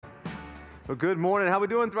Well, good morning. How we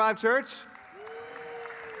doing, Thrive Church?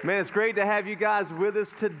 Man, it's great to have you guys with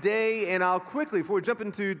us today. And I'll quickly, before we jump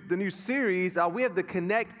into the new series, we have the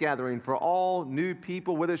Connect gathering for all new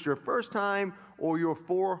people, whether it's your first time or your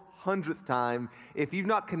 400th time. If you've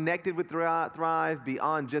not connected with Thrive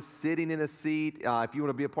beyond just sitting in a seat, if you want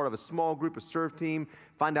to be a part of a small group, a serve team,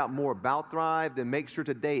 find out more about Thrive, then make sure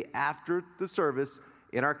today after the service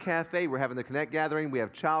in our cafe, we're having the Connect gathering. We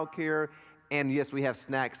have childcare. And yes, we have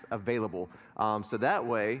snacks available. So that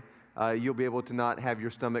way, you'll be able to not have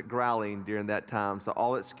your stomach growling during that time. So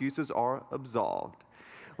all excuses are absolved.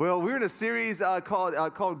 Well, we're in a series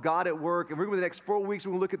called God at Work. And we're going to, the next 4 weeks, we're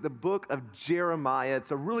going to look at the book of Jeremiah.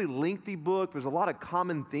 It's a really lengthy book. There's a lot of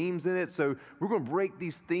common themes in it. So we're going to break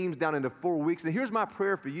these themes down into 4 weeks. And here's my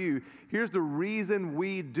prayer for you. Here's the reason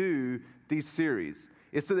we do these series.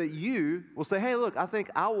 It's so that you will say, hey, look, I think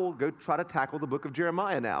I will go try to tackle the book of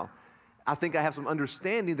Jeremiah now. I think I have some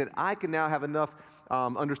understanding that I can now have enough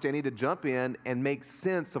understanding to jump in and make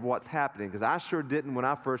sense of what's happening, because I sure didn't when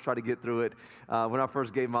I first tried to get through it, when I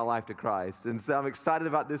first gave my life to Christ. And so I'm excited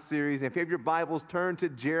about this series. And if you have your Bibles, turn to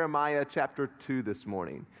Jeremiah chapter 2 this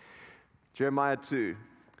morning. Jeremiah 2.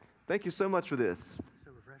 Thank you so much for this.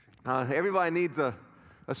 So refreshing. Everybody needs a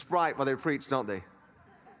Sprite while they preach, don't they?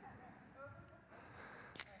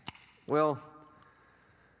 Well,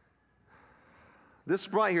 this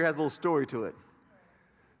Sprite here has a little story to it.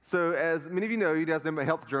 So as many of you know, you guys know my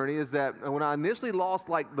health journey, is that when I initially lost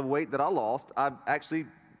the weight that I lost, I actually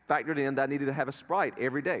factored in that I needed to have a Sprite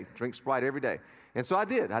every day, drink Sprite every day. And so I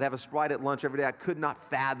did. I'd have a Sprite at lunch every day. I could not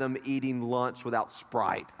fathom eating lunch without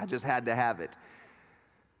Sprite. I just had to have it.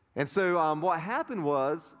 And so what happened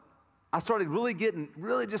was I started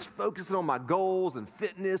really just focusing on my goals and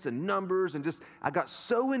fitness and numbers, and I got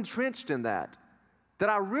so entrenched in that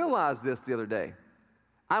I realized this the other day.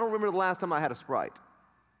 I don't remember the last time I had a Sprite.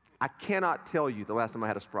 I cannot tell you the last time I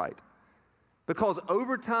had a Sprite. Because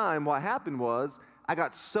over time, what happened was I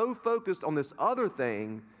got so focused on this other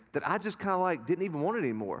thing that I just kind of didn't even want it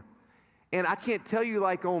anymore. And I can't tell you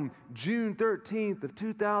on June 13th of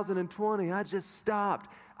 2020, I just stopped.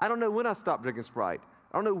 I don't know when I stopped drinking Sprite.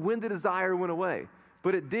 I don't know when the desire went away,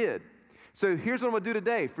 but it did. So here's what I'm going to do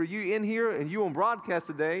today. For you in here and you on broadcast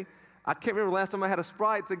today, I can't remember the last time I had a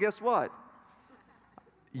Sprite, so guess what?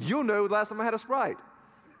 You'll know the last time I had a Sprite.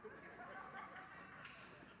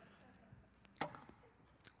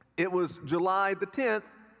 It was July the 10th,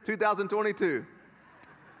 2022.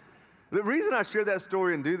 The reason I share that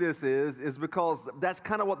story and do this is because that's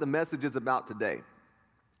kind of what the message is about today.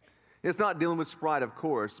 It's not dealing with Sprite, of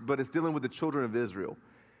course, but it's dealing with the children of Israel.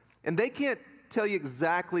 And they can't tell you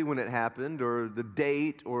exactly when it happened or the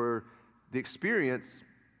date or the experience,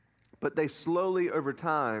 but they slowly over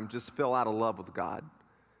time just fell out of love with God.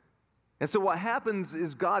 And so what happens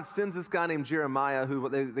is God sends this guy named Jeremiah, who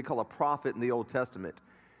they call a prophet in the Old Testament.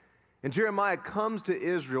 And Jeremiah comes to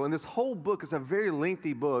Israel, and this whole book is a very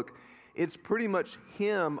lengthy book. It's pretty much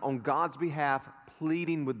him on God's behalf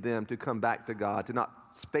pleading with them to come back to God, to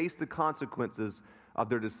not face the consequences of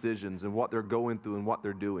their decisions and what they're going through and what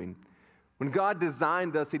they're doing. When God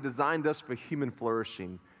designed us, He designed us for human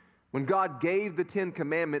flourishing. When God gave the 10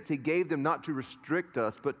 Commandments, He gave them not to restrict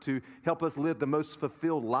us, but to help us live the most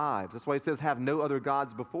fulfilled lives. That's why He says, have no other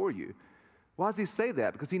gods before you. Why does He say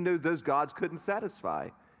that? Because He knew those gods couldn't satisfy.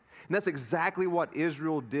 And that's exactly what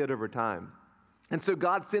Israel did over time. And so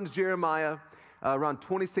God sends Jeremiah around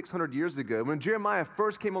 2,600 years ago. When Jeremiah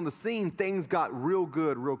first came on the scene, things got real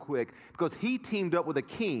good real quick because he teamed up with a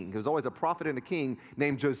king. There was always a prophet and a king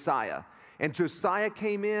named Josiah. And Josiah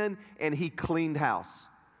came in and he cleaned house.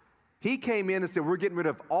 He came in and said, we're getting rid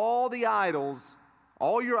of all the idols,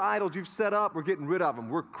 all your idols you've set up, we're getting rid of them.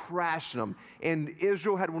 We're crashing them. And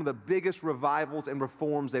Israel had one of the biggest revivals and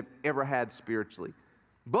reforms they've ever had spiritually.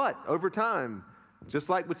 But over time, just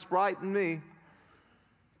like with Sprite and me,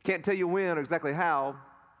 can't tell you when or exactly how,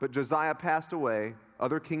 but Josiah passed away,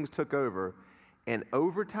 other kings took over, and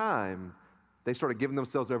over time, they started giving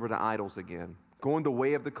themselves over to idols again, going the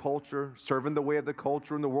way of the culture, serving the way of the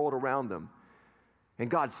culture and the world around them. And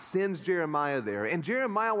God sends Jeremiah there. And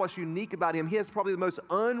Jeremiah, what's unique about him, he has probably the most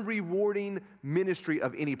unrewarding ministry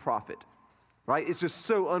of any prophet, right? It's just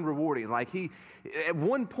so unrewarding. At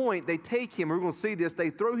one point, they take him, we're going to see this, they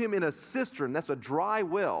throw him in a cistern. That's a dry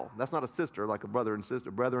well. That's not a sister, like a brethren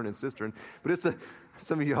and cistern, but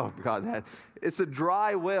some of y'all forgot that. It's a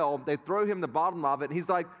dry well. They throw him in the bottom of it, and he's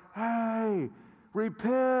like, hey,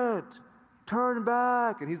 repent, turn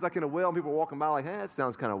back. And he's in a well, and people are walking by like, hey, that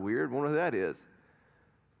sounds kind of weird. I wonder who that is.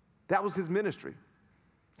 That was his ministry.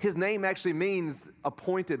 His name actually means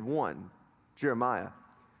appointed one, Jeremiah.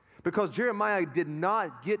 because Jeremiah did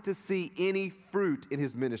not get to see any fruit in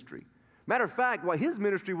his ministry. Matter of fact, what his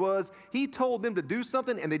ministry was, he told them to do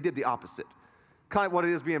something and they did the opposite. Kind of what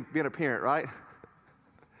it is being a parent, right?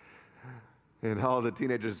 And all the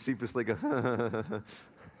teenagers sheepishly go,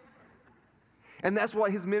 and that's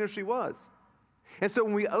what his ministry was. And so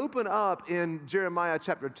when we open up in Jeremiah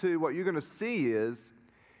chapter 2, what you're going to see is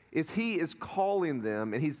he is calling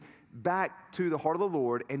them, and he's back to the heart of the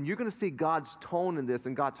Lord, and you're going to see God's tone in this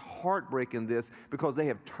and God's heartbreak in this because they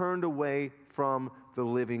have turned away from the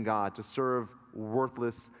living God to serve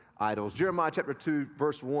worthless idols. Jeremiah chapter 2,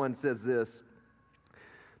 verse 1 says this,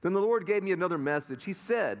 "Then the Lord gave me another message. He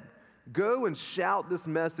said, 'Go and shout this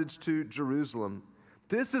message to Jerusalem.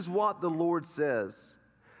 This is what the Lord says.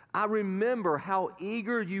 I remember how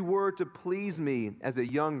eager you were to please me as a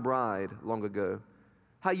young bride long ago,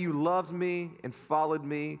 how you loved me and followed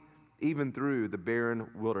me even through the barren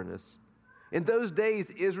wilderness. In those days,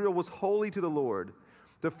 Israel was holy to the Lord,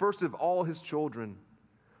 the first of all his children.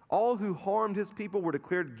 All who harmed his people were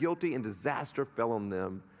declared guilty, and disaster fell on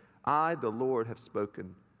them. I, the Lord, have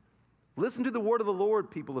spoken. Listen to the word of the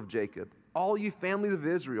Lord, people of Jacob, all you families of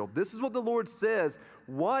Israel. This is what the Lord says.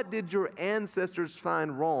 What did your ancestors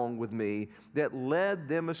find wrong with me that led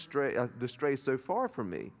them astray so far from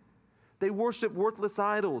me? They worship worthless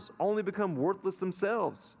idols, only become worthless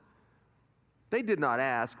themselves. They did not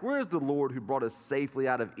ask, where is the Lord who brought us safely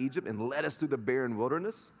out of Egypt and led us through the barren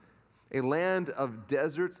wilderness? A land of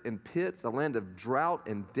deserts and pits, a land of drought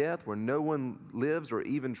and death where no one lives or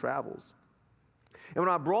even travels. And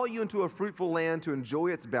when I brought you into a fruitful land to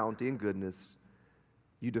enjoy its bounty and goodness,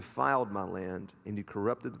 you defiled my land and you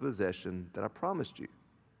corrupted the possession that I promised you.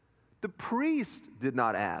 The priest did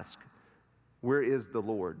not ask, where is the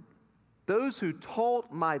Lord? Those who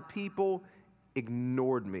taught my people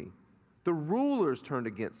ignored me. The rulers turned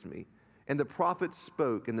against me, and the prophets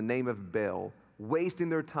spoke in the name of Baal, wasting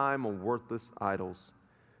their time on worthless idols.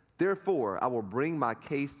 Therefore, I will bring my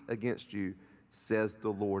case against you, says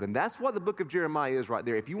the Lord. And that's what the book of Jeremiah is right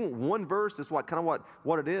there. If you want one verse, that's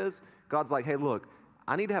what it is. God's like, hey, look,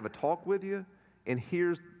 I need to have a talk with you, and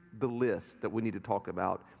here's the list that we need to talk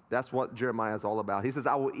about. That's what Jeremiah is all about. He says,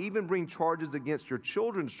 I will even bring charges against your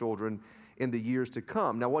children's children in the years to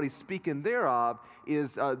come. Now, what he's speaking thereof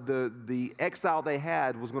is the exile they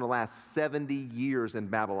had was going to last 70 years in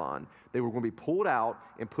Babylon. They were going to be pulled out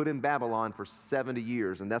and put in Babylon for 70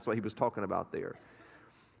 years, and that's what he was talking about there.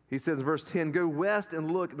 He says in verse 10, go west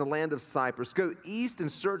and look in the land of Cyprus. Go east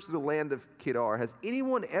and search the land of Kedar. Has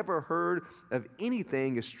anyone ever heard of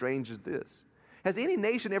anything as strange as this? Has any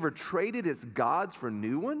nation ever traded its gods for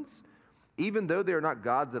new ones, even though they are not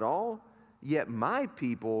gods at all? Yet my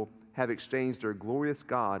people have exchanged their glorious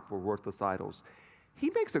God for worthless idols. He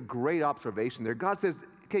makes a great observation there. God says,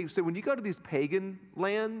 okay, so when you go to these pagan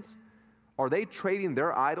lands, are they trading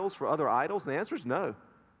their idols for other idols? And the answer is no.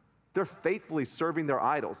 They're faithfully serving their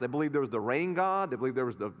idols. They believe there was the rain god. They believe there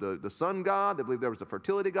was the sun god. They believe there was the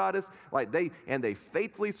fertility goddess. They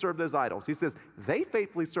faithfully serve those idols. He says, they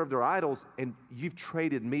faithfully serve their idols, and you've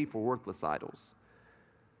traded me for worthless idols.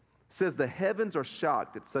 It says, the heavens are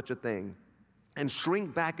shocked at such a thing and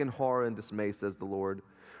shrink back in horror and dismay, says the Lord.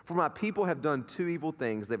 For my people have done two evil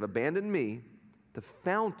things. They've abandoned me, the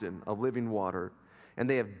fountain of living water, and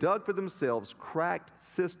they have dug for themselves cracked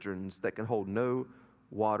cisterns that can hold no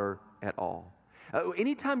water at all.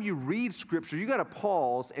 Anytime you read Scripture, you got to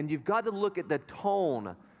pause and you've got to look at the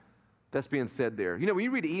tone that's being said there. You know, when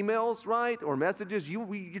you read emails, right, or messages,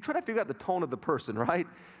 you try to figure out the tone of the person, right?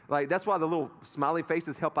 Like, that's why the little smiley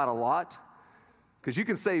faces help out a lot. Because you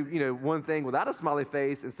can say, one thing without a smiley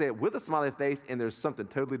face and say it with a smiley face, and there's something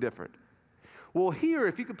totally different. Well, here,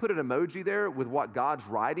 if you could put an emoji there with what God's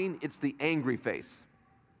writing, it's the angry face.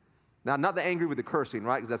 Now, not the angry with the cursing,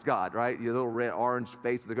 right? Because that's God, right? Your little red, orange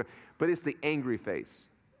face. But it's the angry face.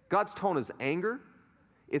 God's tone is anger,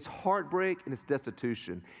 it's heartbreak, and it's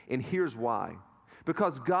destitution. And here's why.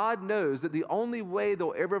 Because God knows that the only way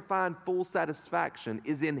they'll ever find full satisfaction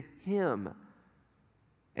is in Him.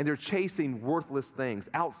 And they're chasing worthless things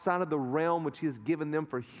outside of the realm which He has given them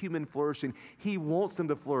for human flourishing. He wants them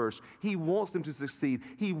to flourish. He wants them to succeed.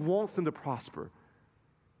 He wants them to prosper.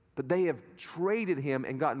 But they have traded Him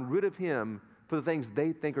and gotten rid of Him for the things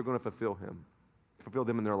they think are going to fulfill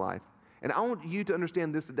them in their life. And I want you to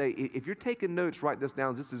understand this today. If you're taking notes, write this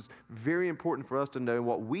down. This is very important for us to know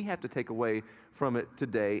what we have to take away from it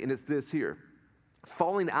today. And it's this here.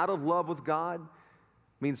 Falling out of love with God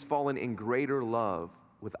means falling in greater love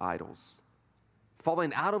with idols.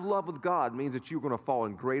 Falling out of love with God means that you're going to fall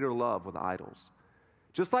in greater love with idols.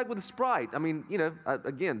 Just like with the Sprite. I mean,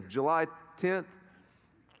 again, July 10th,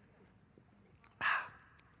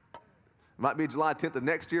 Might be July 10th of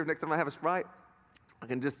next year, next time I have a Sprite. I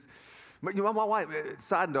can just, but my wife,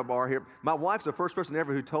 side note bar here, my wife's the first person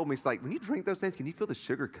ever who told me, it's like, when you drink those things, can you feel the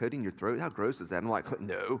sugar coating your throat? How gross is that? And I'm like,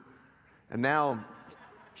 no. And now,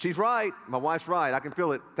 she's right. My wife's right. I can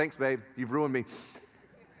feel it. Thanks, babe. You've ruined me.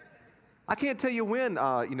 I can't tell you when,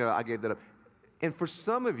 I gave that up. And for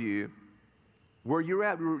some of you, where you're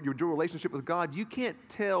at, your relationship with God, you can't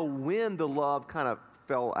tell when the love kind of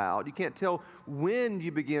fell out. You can't tell when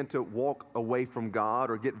you begin to walk away from God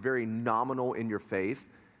or get very nominal in your faith.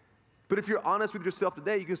 But if you're honest with yourself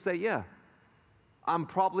today, you can say, yeah, I'm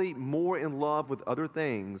probably more in love with other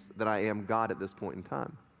things than I am God at this point in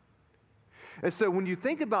time. And so when you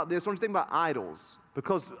think about this, when you think about idols,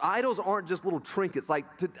 because idols aren't just little trinkets. Like,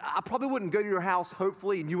 I probably wouldn't go to your house,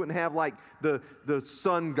 hopefully, and you wouldn't have like the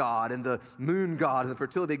sun god and the moon god and the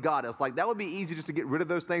fertility goddess. Like, that would be easy just to get rid of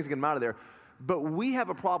those things and get them out of there. But we have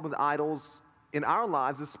a problem with idols in our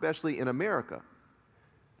lives, especially in America.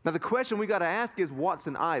 Now, the question we got to ask is, what's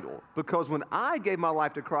an idol? Because when I gave my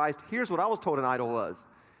life to Christ, here's what I was told an idol was.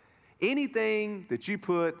 Anything that you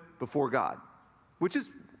put before God, which is,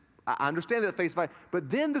 I understand that at face value,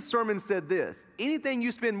 but then the sermon said this: anything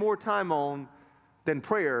you spend more time on than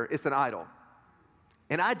prayer, it's an idol.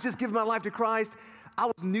 And I just given my life to Christ. I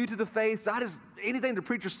was new to the faith. So anything the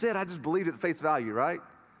preacher said, I just believed at face value, right?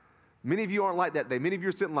 Many of you aren't like that today. Many of you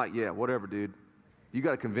are sitting like, yeah, whatever, dude. You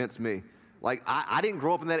got to convince me. Like, I didn't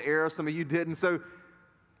grow up in that era. Some of you didn't. So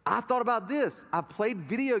I thought about this. I played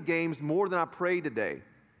video games more than I prayed today.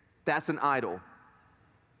 That's an idol.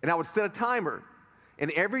 And I would set a timer. And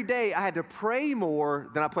every day I had to pray more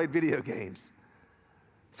than I played video games.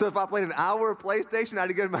 So if I played an hour of PlayStation, I had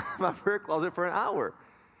to go to my prayer closet for an hour.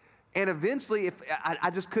 And eventually, I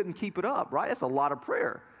just couldn't keep it up, right? That's a lot of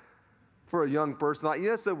prayer for a young person. Like,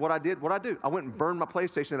 so what I do? I went and burned my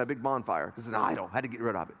PlayStation at a big bonfire because it's an idol. I had to get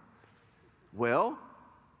rid of it. Well,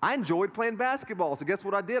 I enjoyed playing basketball. So guess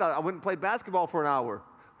what I did? I went and played basketball for an hour.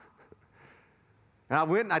 And I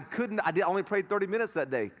went and I only played 30 minutes that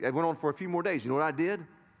day. I went on for a few more days. You know what I did?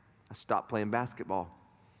 I stopped playing basketball.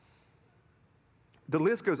 The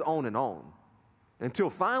list goes on and on until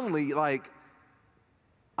finally,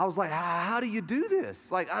 I was like, how do you do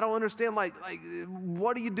this? Like, I don't understand,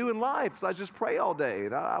 what do you do in life? So I just pray all day,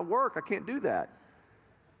 and I work. I can't do that.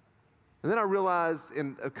 And then I realized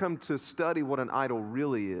and I've come to study what an idol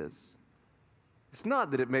really is. It's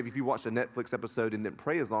not that maybe if you watched a Netflix episode and didn't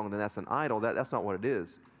pray as long, then that's an idol. That's not what it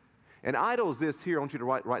is. An idol is this here. I want you to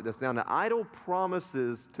write this down. An idol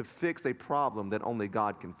promises to fix a problem that only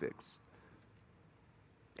God can fix.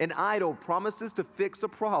 An idol promises to fix a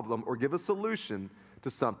problem or give a solution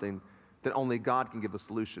to something that only God can give a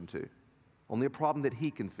solution to. Only a problem that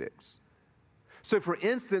He can fix. So for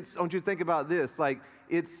instance, I want you to think about this.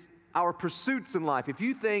 It's our pursuits in life. If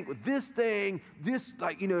you think this thing, if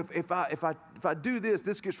I do this,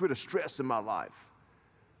 this gets rid of stress in my life,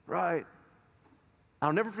 right?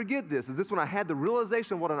 I'll never forget this. Is this when I had the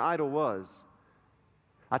realization of what an idol was?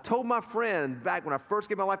 I told my friend back when I first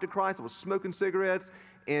gave my life to Christ, I was smoking cigarettes,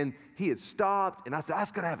 and he had stopped, and I said, I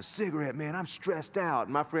just got to have a cigarette, man. I'm stressed out.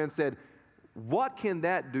 And my friend said, what can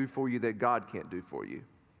that do for you that God can't do for you?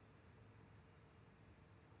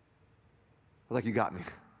 I was like, you got me.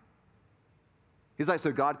 He's like,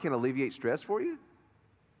 so God can alleviate stress for you?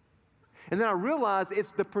 And then I realized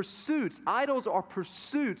it's the pursuits. Idols are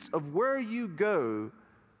pursuits of where you go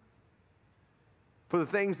for the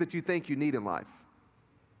things that you think you need in life.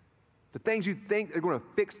 The things you think are going to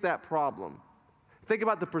fix that problem. Think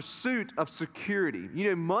about the pursuit of security.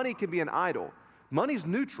 Money can be an idol. Money's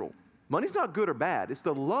neutral. Money's not good or bad. It's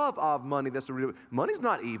the love of money that's the real. Money's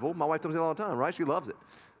not evil. My wife tells me that all the time, right? She loves it.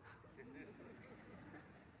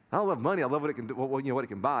 I don't love money. I love what it can do. What it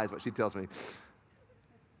can buy is what she tells me.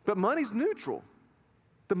 But money's neutral.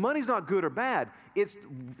 The money's not good or bad. It's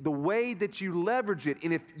the way that you leverage it.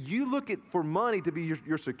 And if you look for money to be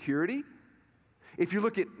your security, if you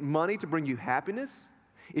look at money to bring you happiness,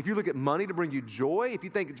 if you look at money to bring you joy, if you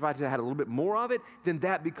think if I had a little bit more of it, then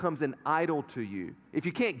that becomes an idol to you. If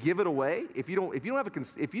you can't give it away, if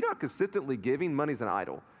you're not consistently giving, money's an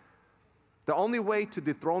idol. The only way to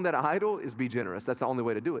dethrone that idol is be generous. That's the only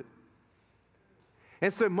way to do it.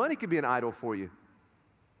 And so money can be an idol for you.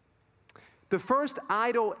 The first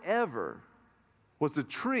idol ever was the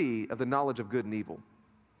tree of the knowledge of good and evil.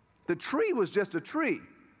 The tree was just a tree.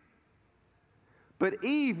 But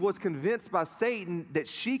Eve was convinced by Satan that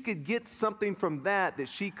she could get something from that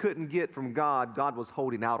she couldn't get from God. God was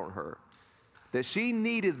holding out on her. That she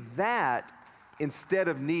needed that instead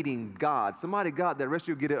of needing God. Somebody got that. The rest of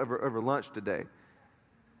you get it over lunch today.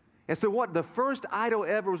 And so what the first idol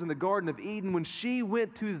ever was in the Garden of Eden. When she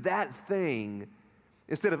went to that thing,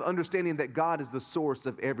 instead of understanding that God is the source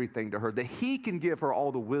of everything to her, that He can give her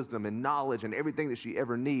all the wisdom and knowledge and everything that she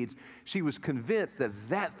ever needs, she was convinced that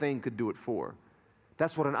that thing could do it for her.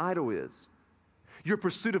 That's what an idol is. Your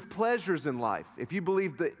pursuit of pleasures in life. If you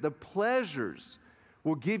believe that the pleasures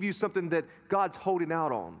will give you something that God's holding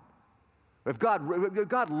out on. If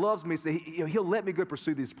God loves me, so He'll let me go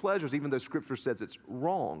pursue these pleasures, even though Scripture says it's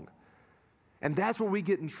wrong. And that's where we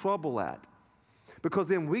get in trouble at. Because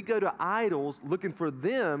then we go to idols looking for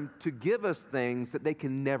them to give us things that they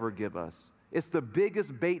can never give us. It's the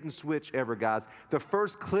biggest bait and switch ever, guys. The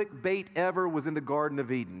first clickbait ever was in the Garden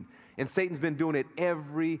of Eden. And Satan's been doing it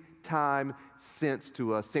every time since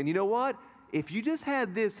to us, saying, you know what? If you just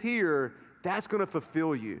had this here, that's going to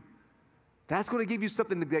fulfill you. That's going to give you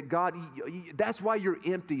something that God, that's why you're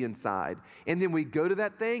empty inside. And then we go to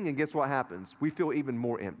that thing, and guess what happens? We feel even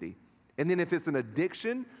more empty. And then if it's an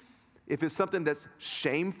addiction, if it's something that's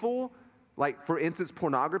shameful, like for instance,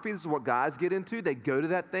 pornography, this is what guys get into. They go to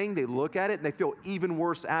that thing, they look at it, and they feel even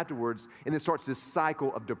worse afterwards, and it starts this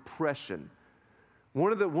cycle of depression.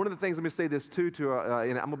 One of the things, let me say this too,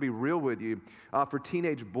 and I'm going to be real with you, for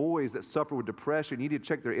teenage boys that suffer with depression, you need to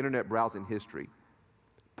check their internet browsing history.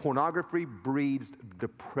 Pornography breeds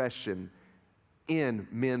depression in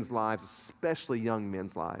men's lives, especially young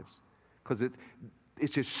men's lives, because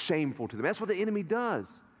it's just shameful to them. That's what the enemy does.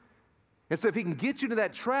 And so if he can get you into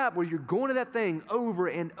that trap where you're going to that thing over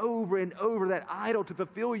and over and over, that idol to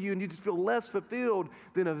fulfill you, and you just feel less fulfilled,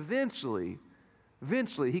 then eventually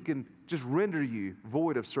he can just render you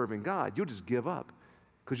void of serving God. You'll just give up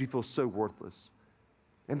because you feel so worthless.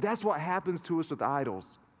 And that's what happens to us with idols.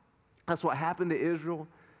 That's what happened to Israel,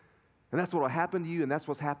 and that's what will happen to you, and that's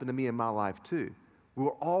what's happened to me in my life too.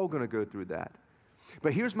 We're all going to go through that.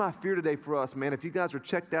 But here's my fear today for us, man. If you guys are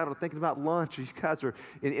checked out or thinking about lunch, or you guys are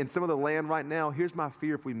in some of the land right now, here's my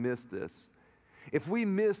fear if we miss this. If we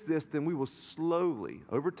miss this, then we will slowly,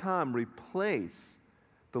 over time, replace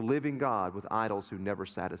the living God with idols who never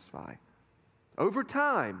satisfy. Over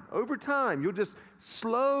time, you'll just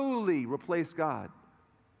slowly replace God.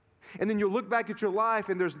 And then you'll look back at your life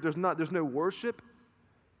and there's no worship.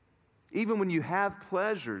 Even when you have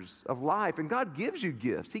pleasures of life, and God gives you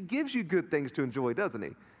gifts. He gives you good things to enjoy, doesn't He?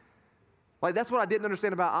 Like, that's what I didn't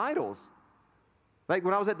understand about idols. Like,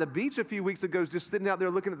 when I was at the beach a few weeks ago, just sitting out there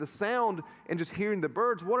looking at the sound and just hearing the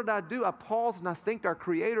birds, what did I do? I paused and I thanked our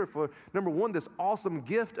Creator for, number one, this awesome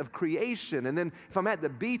gift of creation. And then if I'm at the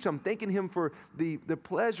beach, I'm thanking Him for the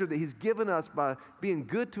pleasure that He's given us by being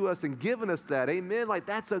good to us and giving us that. Amen? Like,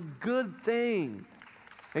 that's a good thing.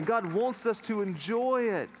 And God wants us to enjoy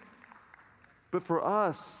it. But for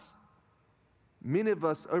us, many of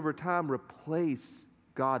us over time replace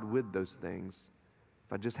God with those things.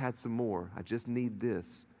 If I just had some more, I just need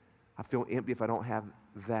this. I feel empty if I don't have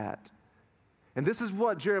that. And this is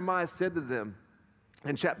what Jeremiah said to them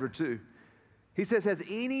in chapter 2. He says, has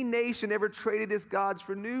any nation ever traded its gods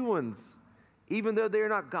for new ones, even though they are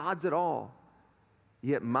not gods at all?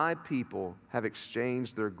 Yet my people have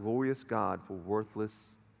exchanged their glorious God for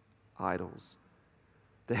worthless idols.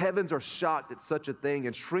 The heavens are shocked at such a thing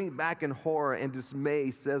and shrink back in horror and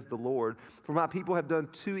dismay, says the Lord. For my people have done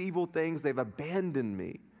two evil things. They've abandoned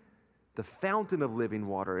me, the fountain of living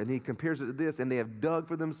water. And he compares it to this, and they have dug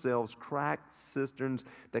for themselves cracked cisterns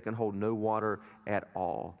that can hold no water at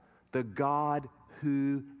all. The God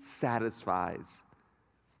who satisfies,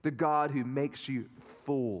 the God who makes you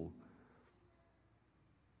full.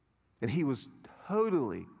 And he was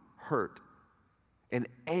totally hurt and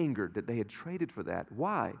angered that they had traded for that.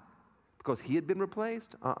 Why? Because he had been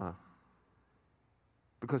replaced?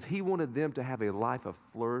 Because he wanted them to have a life of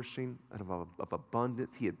flourishing, of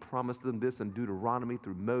abundance. He had promised them this in Deuteronomy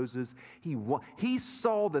through Moses. He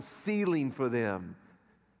saw the ceiling for them.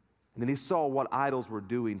 And then he saw what idols were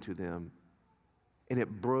doing to them. And it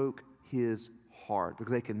broke his heart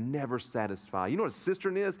because they can never satisfy. You know what a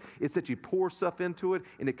cistern is? It's that you pour stuff into it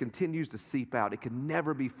and it continues to seep out. It can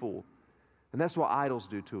never be full. And that's what idols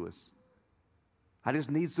do to us. I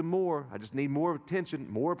just need some more. I just need more attention,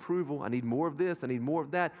 more approval. I need more of this. I need more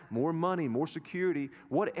of that, more money, more security,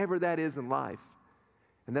 whatever that is in life.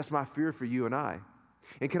 And that's my fear for you and I.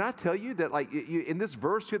 And can I tell you that, like, in this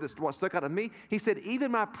verse here, that's what stuck out to me, he said,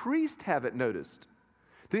 even my priests haven't noticed.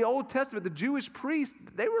 The Old Testament, the Jewish priests,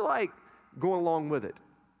 they were like going along with it.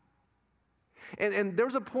 And there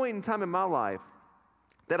was a point in time in my life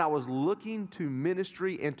that I was looking to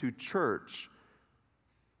ministry and to church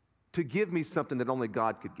to give me something that only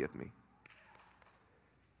God could give me.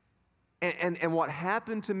 And what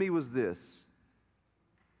happened to me was this.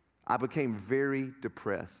 I became very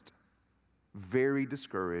depressed, very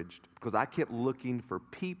discouraged, because I kept looking for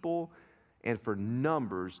people and for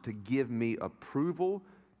numbers to give me approval,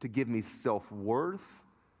 to give me self-worth.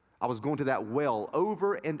 I was going to that well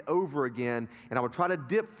over and over again, and I would try to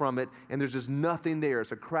dip from it, and there's just nothing there.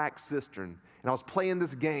 It's a cracked cistern. And I was playing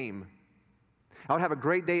this game. I would have a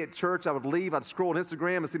great day at church. I would leave. I'd scroll on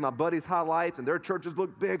Instagram and see my buddies' highlights, and their churches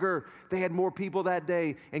looked bigger. They had more people that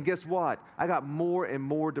day. And guess what? I got more and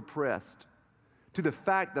more depressed to the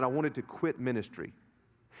fact that I wanted to quit ministry.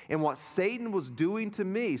 And what Satan was doing to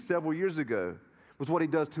me several years ago was what he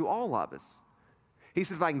does to all of us. He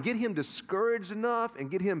said, if I can get him discouraged enough and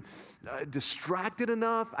get him distracted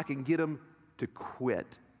enough, I can get him to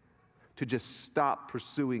quit, to just stop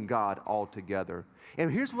pursuing God altogether. And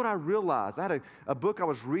here's what I realized. I had a book I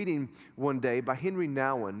was reading one day by Henry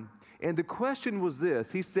Nouwen, and the question was this.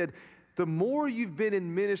 He said, the more you've been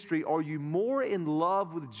in ministry, are you more in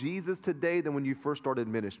love with Jesus today than when you first started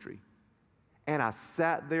ministry? And I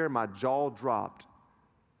sat there, my jaw dropped,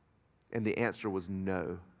 and the answer was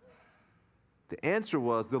no. The answer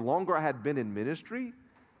was, the longer I had been in ministry,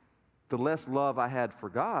 the less love I had for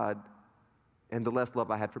God and the less love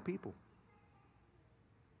I had for people.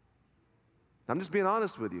 I'm just being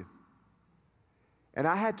honest with you. And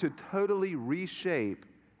I had to totally reshape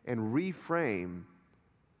and reframe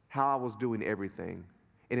how I was doing everything.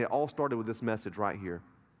 And it all started with this message right here.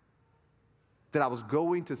 That I was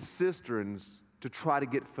going to cisterns to try to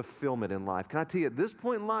get fulfillment in life. Can I tell you, at this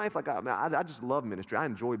point in life, like I just love ministry. I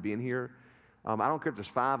enjoy being here. I don't care if there's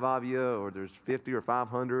 5 of you or there's 50 or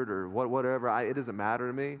 500 or whatever. It doesn't matter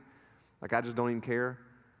to me. Like, I just don't even care.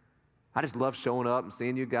 I just love showing up and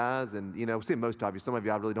seeing you guys and, seeing most of you. Some of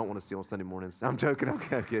you I really don't want to see on Sunday mornings. I'm joking. I'm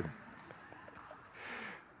kidding.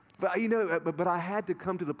 But, but I had to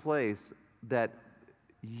come to the place that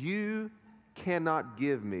you cannot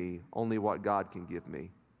give me only what God can give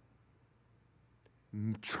me.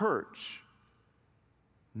 Church,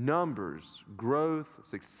 numbers, growth,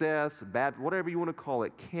 success, bad, whatever you want to call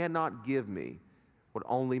it, cannot give me what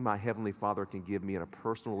only my Heavenly Father can give me in a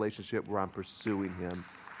personal relationship where I'm pursuing Him.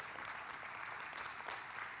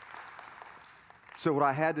 So what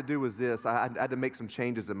I had to do was this. I had to make some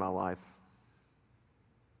changes in my life.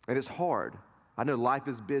 And it's hard. I know life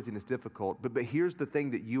is busy and it's difficult, but here's the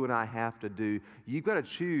thing that you and I have to do. You've got to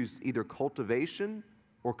choose either cultivation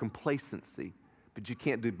or complacency, but you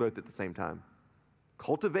can't do both at the same time.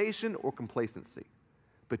 Cultivation or complacency,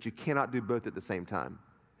 but you cannot do both at the same time.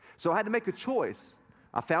 So I had to make a choice.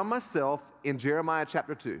 I found myself in Jeremiah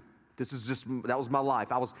chapter 2. That was my life.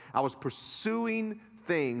 I was pursuing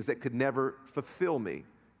things that could never fulfill me.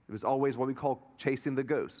 It was always what we call chasing the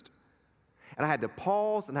ghost. And I had to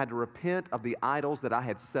pause and I had to repent of the idols that I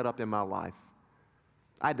had set up in my life.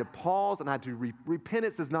 I had to pause and I had to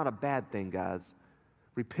repentance is not a bad thing, guys.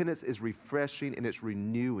 Repentance is refreshing and it's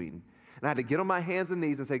renewing. And I had to get on my hands and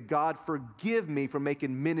knees and say, God, forgive me for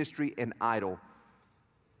making ministry an idol.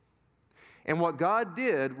 And what God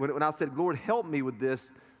did, when I said, Lord, help me with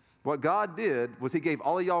this, what God did was He gave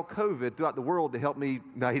all of y'all COVID throughout the world to help me.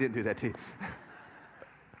 No, He didn't do that to you.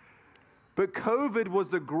 But COVID was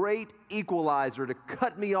the great equalizer to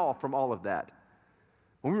cut me off from all of that.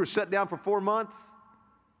 When we were shut down for 4 months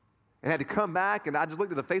and had to come back, and I just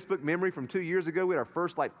looked at the Facebook memory from 2 years ago. We had our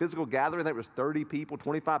first physical gathering. That was 30 people,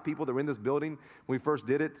 25 people that were in this building when we first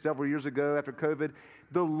did it several years ago after COVID.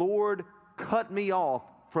 The Lord cut me off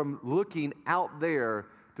from looking out there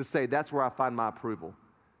to say that's where I find my approval,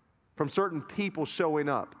 from certain people showing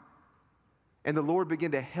up. And the Lord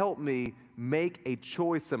began to help me make a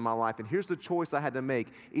choice in my life. And here's the choice I had to make.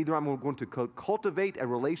 Either I'm going to cultivate a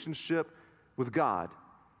relationship with God,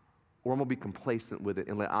 or I'm going to be complacent with it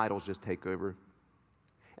and let idols just take over.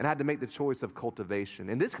 And I had to make the choice of cultivation.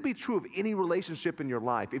 And this could be true of any relationship in your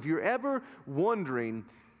life. If you're ever wondering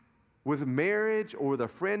with marriage or with a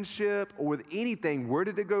friendship or with anything, where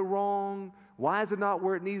did it go wrong? Why is it not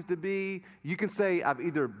where it needs to be? You can say, I've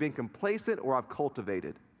either been complacent or I've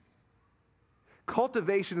cultivated.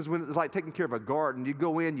 Cultivation is when it's like taking care of a garden. You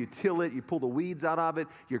go in, you till it, you pull the weeds out of it,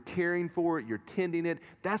 you're caring for it, you're tending it.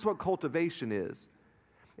 That's what cultivation is.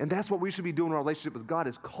 And that's what we should be doing in our relationship with God,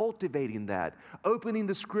 is cultivating that, opening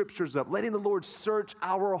the Scriptures up, letting the Lord search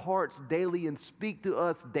our hearts daily and speak to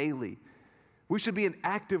us daily. We should be in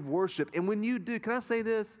active worship. And when you do, can I say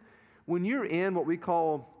this? When you're in what we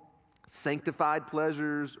call sanctified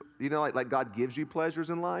pleasures, like God gives you pleasures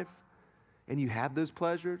in life, and you have those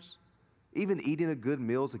pleasures, even eating a good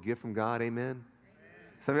meal is a gift from God, amen?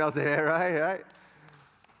 Some of y'all say, yeah, right?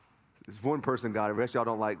 There's one person got it. The rest of y'all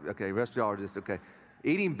don't like, okay, the rest of y'all are just, okay.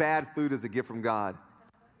 Eating bad food is a gift from God.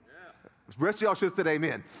 The rest of y'all should have said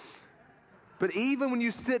amen. But even when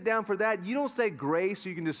you sit down for that, you don't say grace so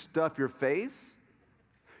you can just stuff your face.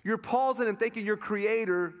 You're pausing and thanking your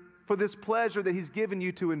Creator for this pleasure that He's given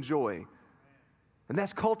you to enjoy. And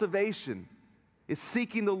that's cultivation. It's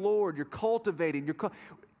seeking the Lord. You're cultivating.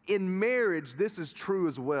 In marriage, this is true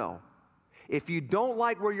as well. If you don't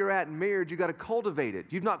like where you're at in marriage, you've got to cultivate it.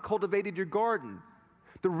 You've not cultivated your garden.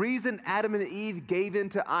 The reason Adam and Eve gave in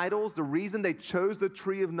to idols, the reason they chose the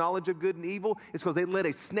tree of knowledge of good and evil, is because they let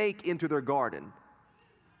a snake into their garden.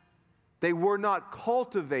 They were not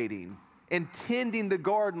cultivating and tending the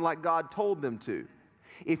garden like God told them to.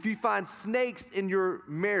 If you find snakes in your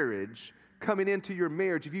marriage, coming into your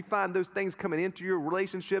marriage, if you find those things coming into your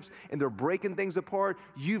relationships and they're breaking things apart,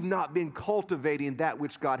 you've not been cultivating that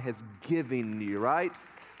which God has given you, right?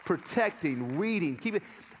 Protecting, weeding, keeping.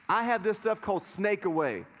 I have this stuff called Snake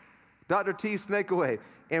Away, Dr. T Snake Away,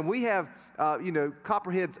 and we have,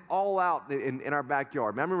 copperheads all out in our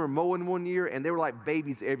backyard. I remember mowing one year, and they were like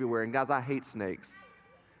babies everywhere, and guys, I hate snakes,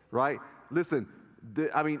 right? Listen,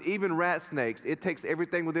 even rat snakes, it takes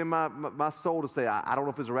everything within my soul to say, I don't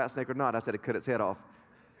know if it's a rat snake or not. I said to cut its head off.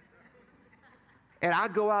 And I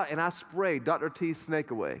go out and I spray Dr. T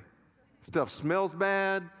Snake Away. Stuff smells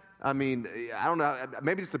bad. I don't know,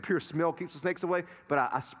 maybe just the pure smell keeps the snakes away, but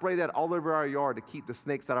I spray that all over our yard to keep the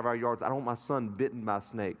snakes out of our yards. I don't want my son bitten by a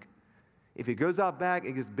snake. If he goes out back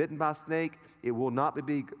and gets bitten by a snake, it will not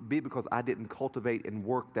be because I didn't cultivate and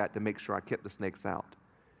work that to make sure I kept the snakes out.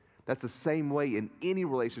 That's the same way in any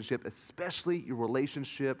relationship, especially your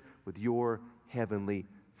relationship with your Heavenly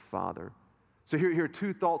Father. So here are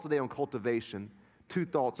two thoughts today on cultivation. Two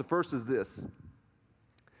thoughts. The first is this.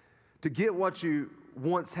 To get what you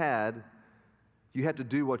once had, you have to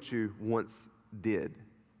do what you once did.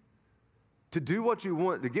 To get what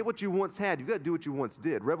you once had, you've got to do what you once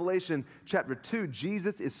did. Revelation chapter 2,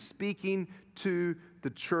 Jesus is speaking to the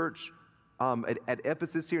church at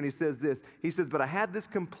Ephesus here, and he says this. He says, but I had this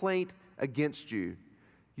complaint against you.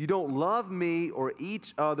 You don't love me or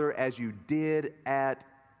each other as you did at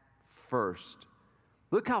first.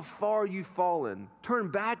 Look how far you've fallen. Turn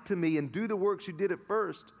back to me and do the works you did at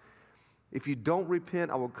first. If you don't repent,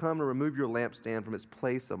 I will come and remove your lampstand from its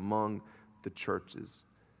place among the churches.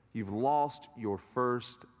 You've lost your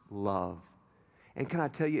first love. And can I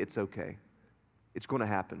tell you, it's okay. It's going to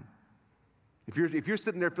happen. If you're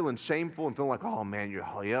sitting there feeling shameful and feeling like, oh man,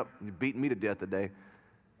 you're beating me to death today.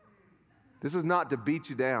 This is not to beat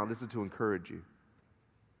you down. This is to encourage you.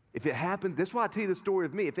 If it happened, that's why I tell you the story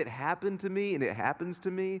of me. If it happened to me and it happens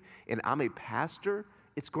to me and I'm a pastor,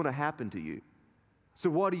 it's going to happen to you. So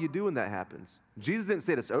what do you do when that happens? Jesus didn't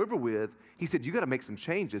say it's over with. He said, you got to make some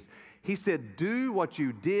changes. He said, do what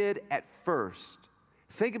you did at first.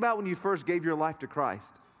 Think about when you first gave your life to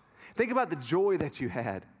Christ. Think about the joy that you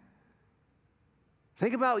had.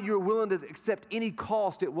 Think about you were willing to accept any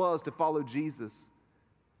cost it was to follow Jesus.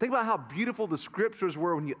 Think about how beautiful the scriptures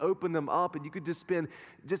were when you opened them up and you could just spend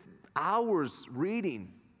just hours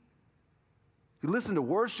reading. You listen to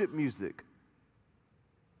worship music.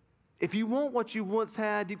 If you want what you once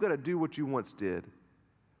had, you've got to do what you once did.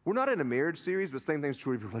 We're not in a marriage series, but same thing's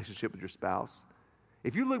true of your relationship with your spouse.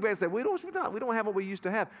 If you look back and say, we don't have what we used to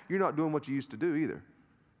have, you're not doing what you used to do either.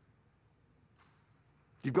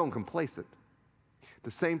 You've gone complacent. The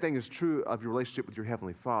same thing is true of your relationship with your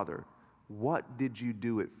Heavenly Father. What did you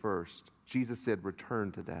do at first? Jesus said,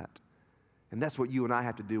 return to that. And that's what you and I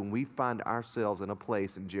have to do when we find ourselves in a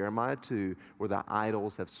place in Jeremiah 2 where the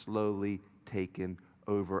idols have slowly taken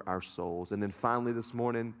over our souls. And then finally this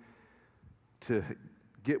morning, to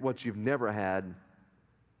get what you've never had,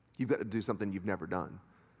 you've got to do something you've never done.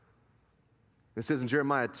 It says in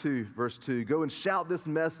Jeremiah 2, verse 2, go and shout this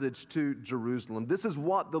message to Jerusalem. This is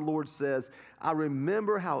what the Lord says. I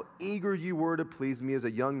remember how eager you were to please me as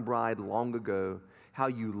a young bride long ago, how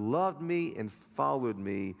you loved me and followed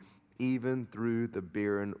me even through the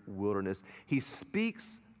barren wilderness. He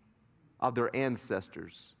speaks of their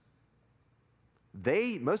ancestors.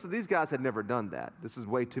 Most of these guys had never done that. This is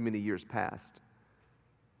way too many years past.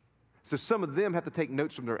 So some of them have to take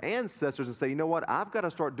notes from their ancestors and say, you know what, I've got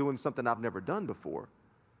to start doing something I've never done before.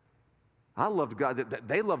 I loved God.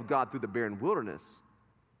 They loved God through the barren wilderness.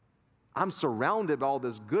 I'm surrounded by all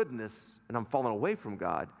this goodness, and I'm falling away from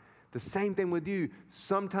God. The same thing with you.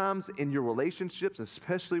 Sometimes in your relationships,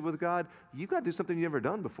 especially with God, you've got to do something you've never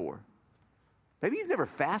done before. Maybe you've never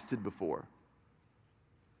fasted before.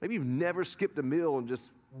 Maybe you've never skipped a meal and just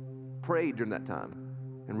prayed during that time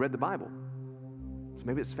and read the Bible. So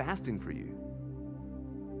maybe it's fasting for you.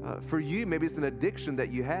 For you, maybe it's an addiction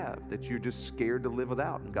that you have that you're just scared to live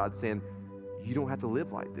without. And God's saying, you don't have to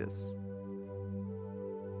live like this.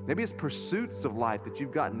 Maybe it's pursuits of life that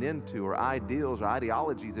you've gotten into, or ideals or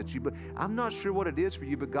ideologies that but I'm not sure what it is for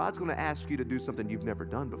you, but God's going to ask you to do something you've never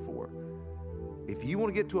done before. If you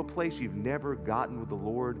want to get to a place you've never gotten with the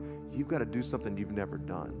Lord, you've got to do something you've never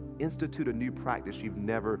done. Institute a new practice you've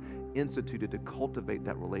never instituted to cultivate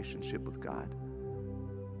that relationship with God.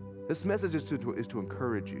 This message is to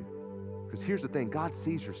encourage you. Because here's the thing, God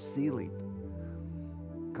sees your ceiling.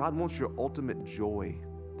 God wants your ultimate joy.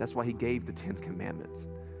 That's why he gave the 10 Commandments.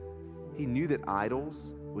 He knew that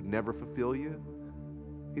idols would never fulfill you.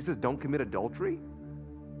 He says, don't commit adultery,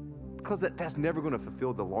 because that's never going to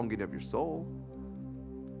fulfill the longing of your soul.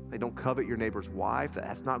 Like, don't covet your neighbor's wife.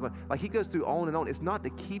 That's not going. Like, he goes through on and on. It's not to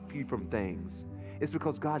keep you from things. It's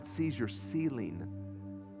because God sees your ceiling.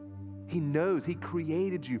 He knows. He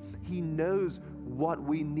created you. He knows what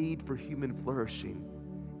we need for human flourishing,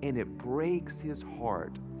 and it breaks his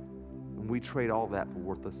heart when we trade all that for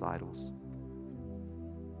worthless idols.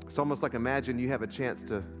 It's almost like, imagine you have a chance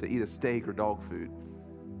to eat a steak or dog food,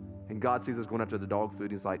 and God sees us going after the dog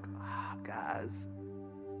food. He's like, guys.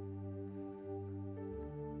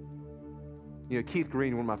 You know, Keith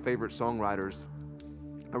Green, one of my favorite songwriters,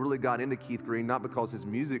 I really got into Keith Green, not because his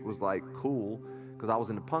music was like cool, because I was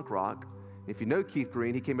into punk rock. If you know Keith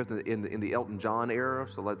Green, he came up in the Elton John era,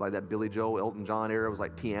 so like that Billy Joel, Elton John era. It was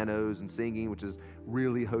like pianos and singing, which is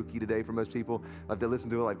really hokey today for most people. Like, they listen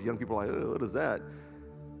to it, like young people are like, oh, what is that?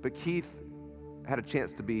 But Keith had a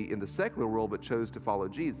chance to be in the secular world, but chose to follow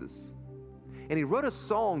Jesus. And he wrote a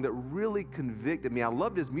song that really convicted me. I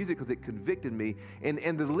loved his music because it convicted me. And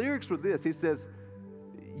the lyrics were this. He says,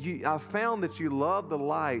 I found that you love the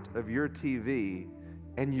light of your TV,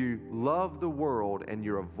 and you love the world, and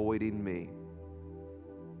you're avoiding me.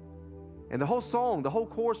 And the whole song, the whole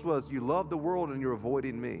chorus was, you love the world and you're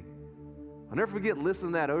avoiding me. I'll never forget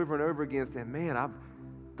listening to that over and over again, saying, man,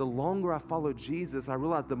 the longer I followed Jesus, I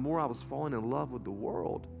realized the more I was falling in love with the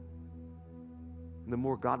world, and the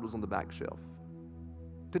more God was on the back shelf.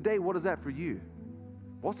 Today, what is that for you?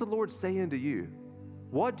 What's the Lord saying to you?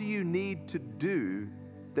 What do you need to do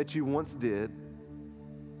that you once did?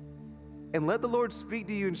 And let the Lord speak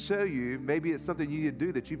to you and show you, maybe it's something you need to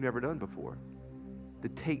do that you've never done before, to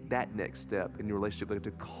take that next step in your relationship,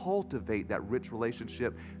 to cultivate that rich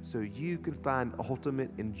relationship so you can find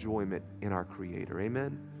ultimate enjoyment in our Creator.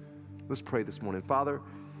 Amen? Let's pray this morning. Father,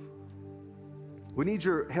 we need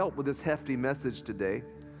your help with this hefty message today.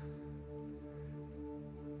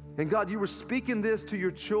 And God, you were speaking this to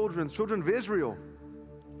your children of Israel,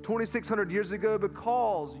 2,600 years ago,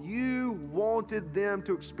 because you wanted them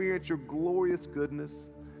to experience your glorious goodness.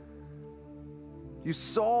 You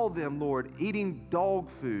saw them, Lord, eating dog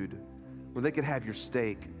food where they could have your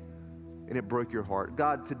steak, and it broke your heart.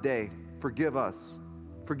 God, today, forgive us.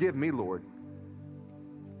 Forgive me, Lord,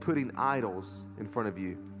 putting idols in front of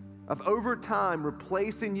you, of over time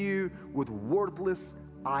replacing you with worthless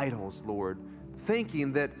idols, Lord,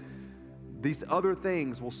 thinking that these other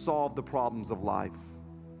things will solve the problems of life,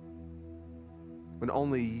 when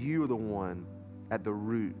only you are the one at the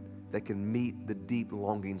root that can meet the deep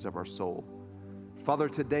longings of our soul. Father,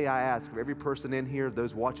 today I ask for every person in here,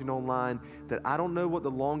 those watching online, that I don't know what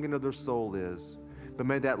the longing of their soul is, but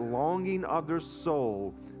may that longing of their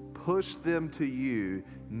soul push them to you,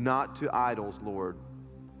 not to idols, Lord.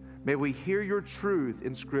 May we hear your truth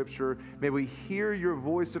in Scripture. May we hear your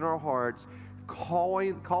voice in our hearts,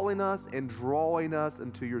 calling us and drawing us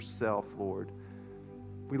into yourself, Lord.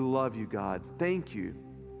 We love you, God. Thank you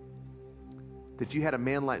that you had a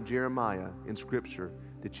man like Jeremiah in Scripture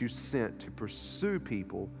that you sent to pursue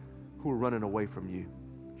people who are running away from you.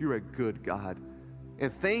 You're a good God.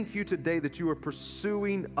 And thank you today that you are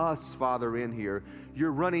pursuing us, Father, in here.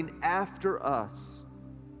 You're running after us,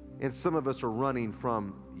 and some of us are running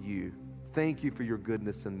from you. Thank you for your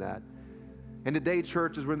goodness in that. And today,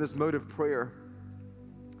 church, as we're in this mode of prayer,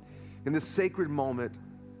 in this sacred moment,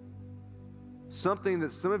 something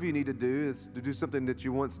that some of you need to do is to do something that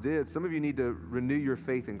you once did. Some of you need to renew your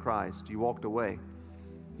faith in Christ. You walked away.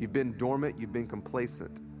 You've been dormant. You've been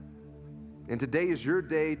complacent. And today is your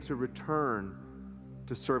day to return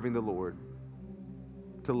to serving the Lord,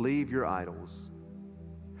 to leave your idols.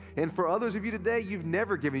 And for others of you today, you've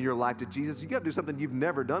never given your life to Jesus. You've got to do something you've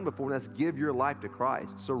never done before, and that's give your life to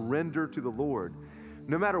Christ. Surrender to the Lord.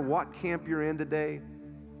 No matter what camp you're in today,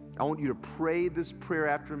 I want you to pray this prayer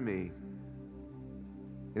after me.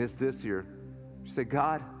 And it's this here. You say,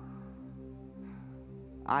 God,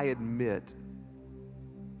 I admit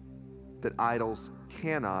that idols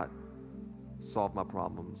cannot solve my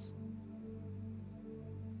problems.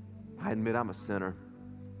 I admit I'm a sinner.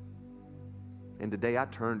 And today I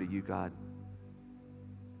turn to you, God.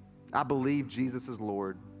 I believe Jesus is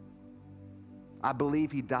Lord. I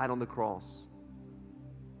believe he died on the cross.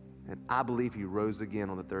 And I believe he rose again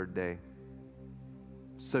on the third day.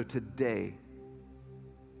 So today,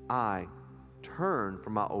 I turn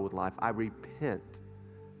from my old life. I repent.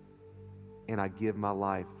 And I give my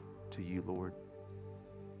life to you, Lord.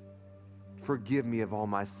 Forgive me of all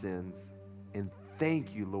my sins. And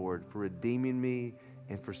thank you, Lord, for redeeming me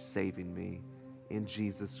and for saving me. In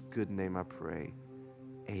Jesus' good name I pray.